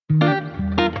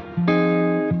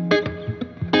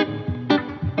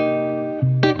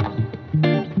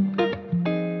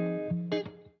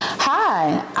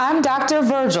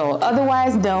Virgil,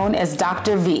 otherwise known as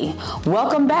Dr. V.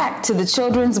 Welcome back to the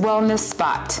Children's Wellness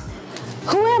Spot.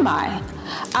 Who am I?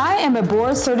 I am a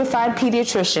board-certified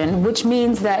pediatrician, which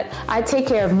means that I take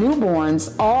care of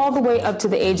newborns all the way up to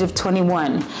the age of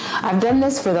 21. I've done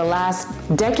this for the last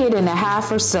decade and a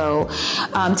half or so,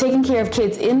 taking care of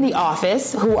kids in the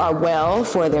office who are well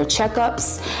for their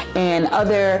checkups and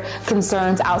other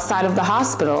concerns outside of the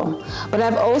hospital. But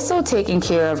I've also taken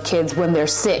care of kids when they're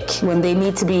sick, when they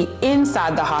need to be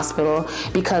inside the hospital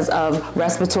because of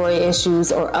respiratory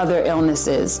issues or other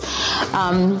illnesses.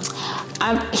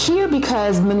 I'm here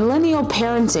because millennial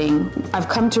parenting, I've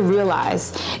come to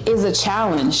realize, is a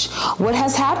challenge. What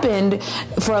has happened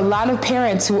for a lot of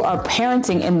parents who are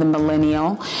parenting in the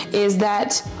millennial is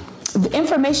that the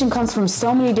information comes from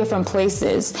so many different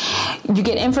places. You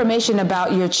get information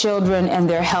about your children and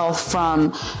their health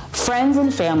from friends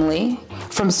and family,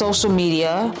 from social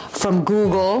media, from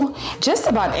Google, just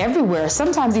about everywhere,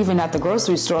 sometimes even at the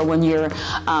grocery store when you're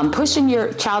pushing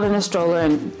your child in a stroller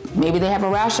and maybe they have a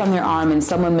rash on their arm and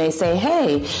someone may say,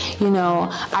 hey,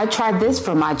 I tried this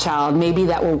for my child. Maybe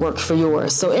that will work for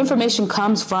yours. So information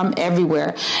comes from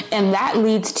everywhere. And that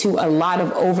leads to a lot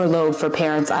of overload for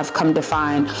parents, I've come to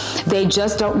find. They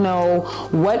just don't know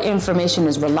what information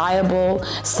is reliable.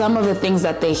 Some of the things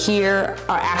that they hear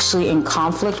are actually in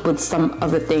conflict with some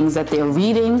of the things that they're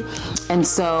reading. And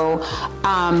so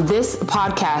this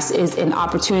podcast is an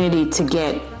opportunity to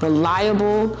get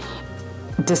reliable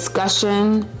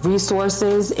discussion,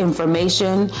 resources,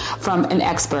 information from an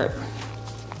expert.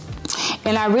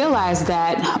 And I realized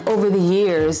that over the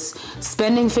years,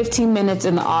 spending 15 minutes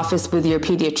in the office with your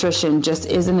pediatrician just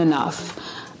isn't enough.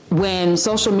 When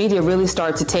social media really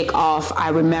started to take off, I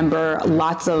remember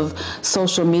lots of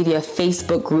social media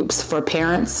Facebook groups for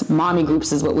parents. Mommy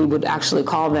groups is what we would actually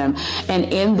call them. And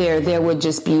in there would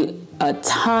just be a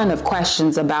ton of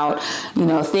questions about,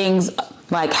 things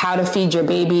like how to feed your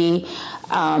baby,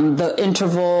 the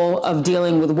interval of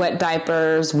dealing with wet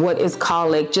diapers, what is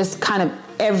colic, just kind of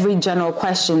every general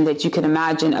question that you can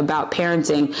imagine about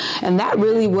parenting. And that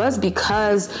really was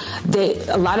because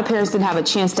a lot of parents didn't have a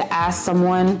chance to ask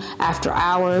someone after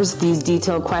hours these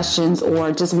detailed questions,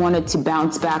 or just wanted to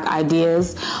bounce back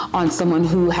ideas on someone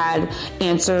who had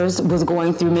answers, was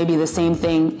going through maybe the same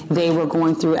thing they were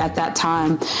going through at that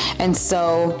time. And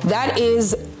so that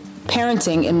is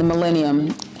parenting in the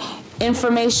millennium.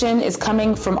 Information is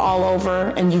coming from all over,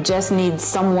 and you just need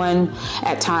someone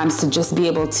at times to just be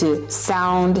able to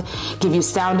give you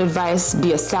sound advice,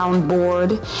 be a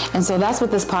soundboard. And so that's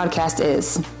what this podcast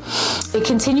is. It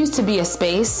continues to be a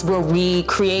space where we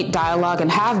create dialogue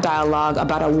and have dialogue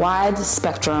about a wide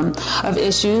spectrum of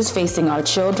issues facing our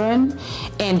children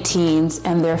and teens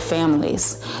and their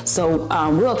families. So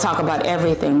we'll talk about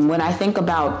everything. When I think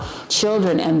about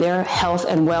children and their health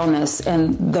and wellness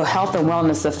and the health and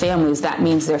wellness of families, that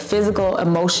means their physical,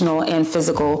 emotional, and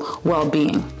physical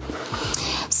well-being.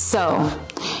 So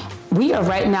we are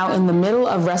right now in the middle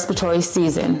of respiratory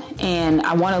season, and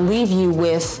I want to leave you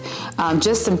with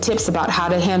just some tips about how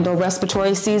to handle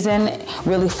respiratory season,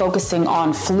 really focusing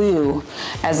on flu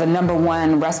as a number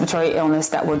one respiratory illness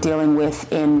that we're dealing with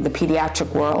in the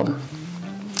pediatric world.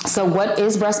 So what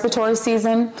is respiratory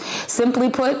season?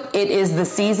 Simply put, it is the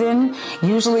season,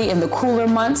 usually in the cooler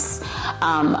months,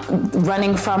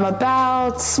 running from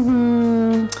about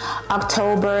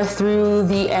October through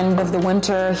the end of the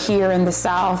winter here in the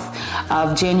South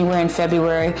of January and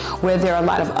February, where there are a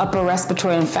lot of upper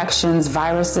respiratory infections,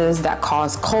 viruses that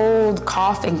cause cold,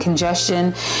 cough, and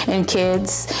congestion in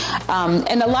kids.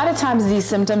 And a lot of times these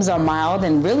symptoms are mild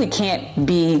and really can't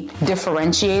be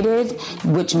differentiated,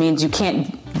 which means you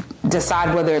can't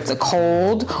decide whether it's a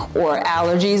cold or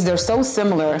allergies. They're so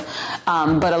similar,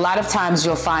 but a lot of times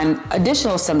you'll find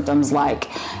additional symptoms like,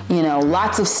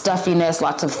 lots of stuffiness,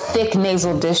 lots of thick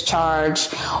nasal discharge,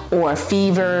 or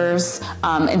fevers,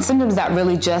 and symptoms that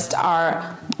really just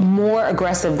are more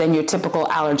aggressive than your typical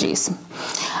allergies.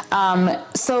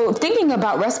 So thinking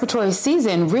about respiratory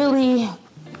season, really,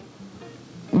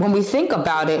 when we think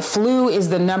about it, flu is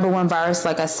the number one virus,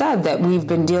 like I said, that we've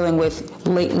been dealing with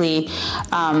lately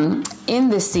in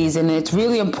this season. And it's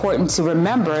really important to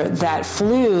remember that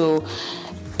flu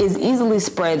is easily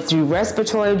spread through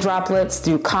respiratory droplets,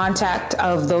 through contact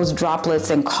of those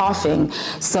droplets, and coughing.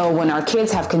 So when our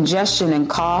kids have congestion and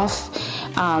cough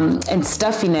and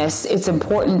stuffiness, it's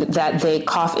important that they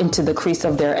cough into the crease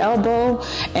of their elbow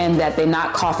and that they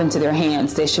not cough into their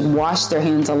hands. They should wash their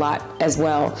hands a lot as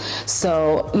well.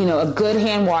 So, a good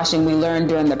hand washing we learned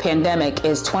during the pandemic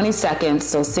is 20 seconds.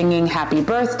 So singing happy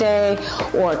birthday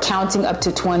or counting up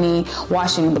to 20,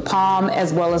 washing the palm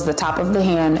as well as the top of the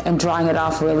hand and drying it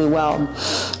off really well.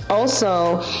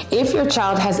 Also, if your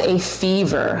child has a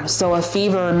fever, so a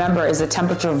fever, remember, is a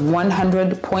temperature of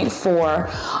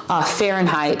 100.4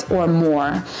 Fahrenheit or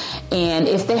more. And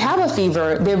if they have a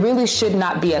fever, they really should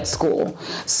not be at school.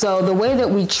 So the way that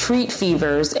we treat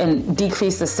fevers and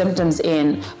decrease the symptoms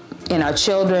in our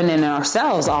children and in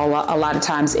ourselves a lot of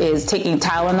times is taking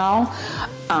Tylenol.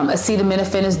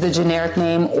 Acetaminophen is the generic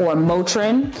name, or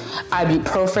Motrin.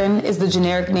 Ibuprofen is the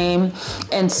generic name.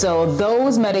 And so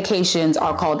those medications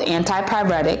are called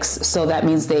antipyretics. So that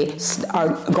means they are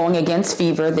going against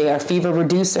fever. They are fever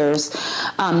reducers.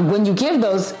 When you give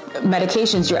those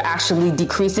medications, you're actually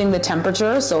decreasing the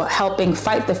temperature, so helping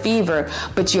fight the fever,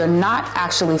 but you're not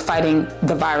actually fighting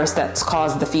the virus that's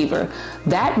caused the fever.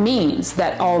 That means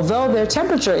that although their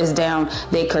temperature is down,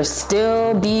 they could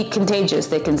still be contagious.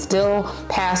 They can still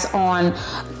pass on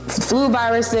flu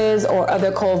viruses or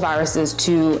other cold viruses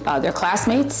to their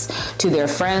classmates, to their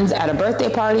friends at a birthday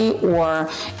party, or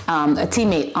a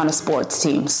teammate on a sports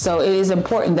team. So it is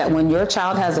important that when your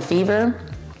child has a fever,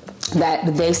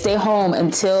 that they stay home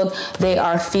until they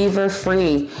are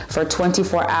fever-free for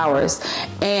 24 hours.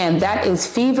 And that is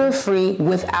fever-free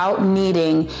without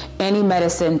needing any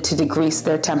medicine to decrease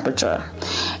their temperature.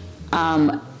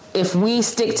 If we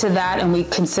stick to that and we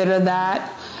consider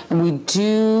that, and we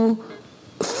do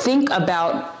think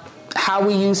about how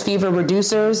we use fever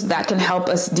reducers, that can help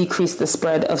us decrease the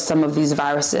spread of some of these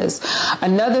viruses.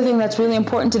 Another thing that's really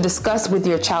important to discuss with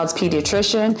your child's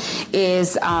pediatrician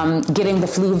is getting the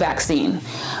flu vaccine.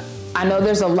 I know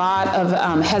there's a lot of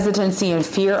hesitancy and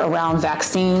fear around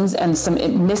vaccines and some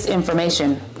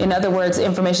misinformation. In other words,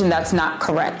 information that's not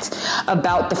correct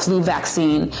about the flu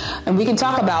vaccine. And we can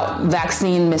talk about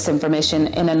vaccine misinformation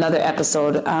in another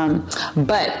episode.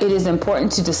 But it is important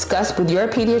to discuss with your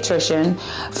pediatrician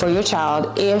for your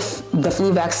child if the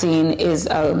flu vaccine is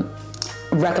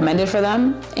recommended for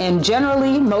them. And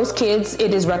generally, most kids,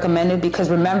 it is recommended because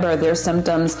remember, their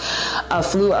symptoms of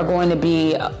flu are going to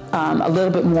be a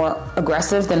little bit more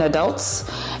aggressive than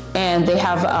adults, and they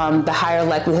have the higher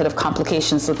likelihood of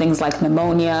complications. So things like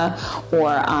pneumonia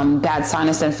or bad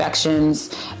sinus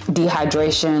infections,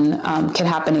 dehydration can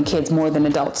happen in kids more than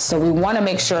adults. So we want to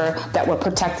make sure that we're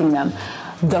protecting them.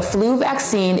 The flu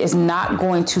vaccine is not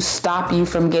going to stop you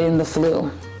from getting the flu.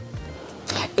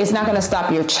 It's not going to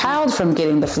stop your child from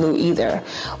getting the flu either.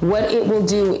 What it will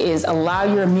do is allow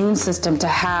your immune system to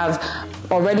have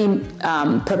already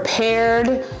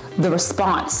prepared the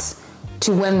response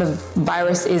to when the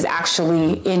virus is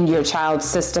actually in your child's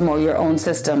system or your own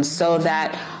system, so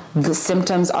that the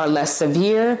symptoms are less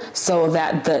severe, so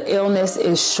that the illness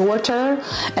is shorter.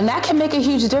 And that can make a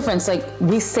huge difference. Like,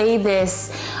 we say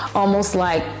this almost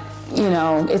like,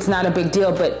 it's not a big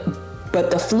deal, but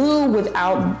the flu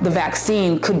without the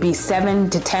vaccine could be 7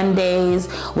 to 10 days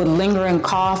with lingering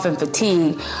cough and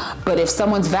fatigue. But if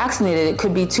someone's vaccinated, it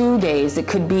could be 2 days. It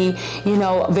could be,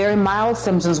 very mild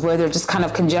symptoms where they're just kind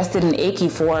of congested and achy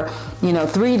for,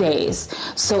 3 days.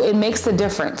 So it makes the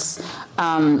difference.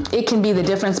 It can be the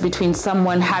difference between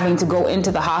someone having to go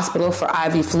into the hospital for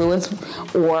IV fluids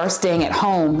or staying at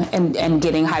home and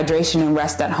getting hydration and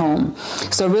rest at home.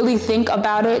 So really think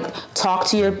about it. Talk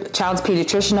to your child's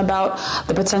pediatrician about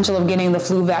the potential of getting the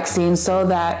flu vaccine so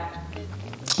that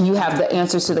you have the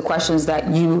answers to the questions that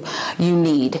you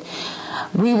need.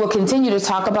 We will continue to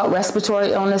talk about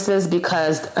respiratory illnesses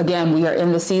because, again, we are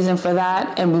in the season for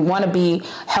that, and we want to be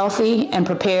healthy and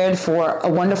prepared for a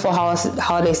wonderful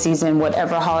holiday season,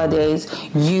 whatever holidays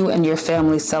you and your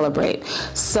family celebrate.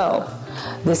 So,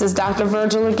 this is Dr.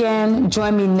 Virgil again.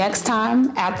 Join me next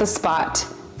time at The Spot.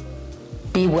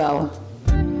 Be well.